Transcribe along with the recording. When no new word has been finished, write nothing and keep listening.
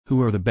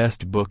Who are the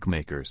best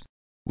bookmakers?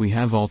 We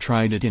have all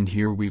tried it, and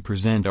here we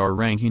present our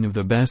ranking of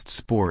the best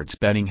sports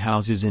betting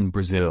houses in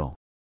Brazil.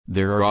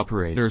 There are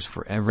operators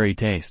for every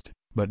taste,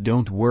 but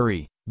don't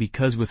worry,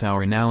 because with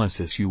our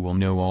analysis you will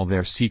know all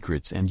their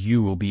secrets and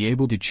you will be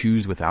able to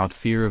choose without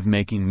fear of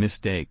making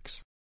mistakes.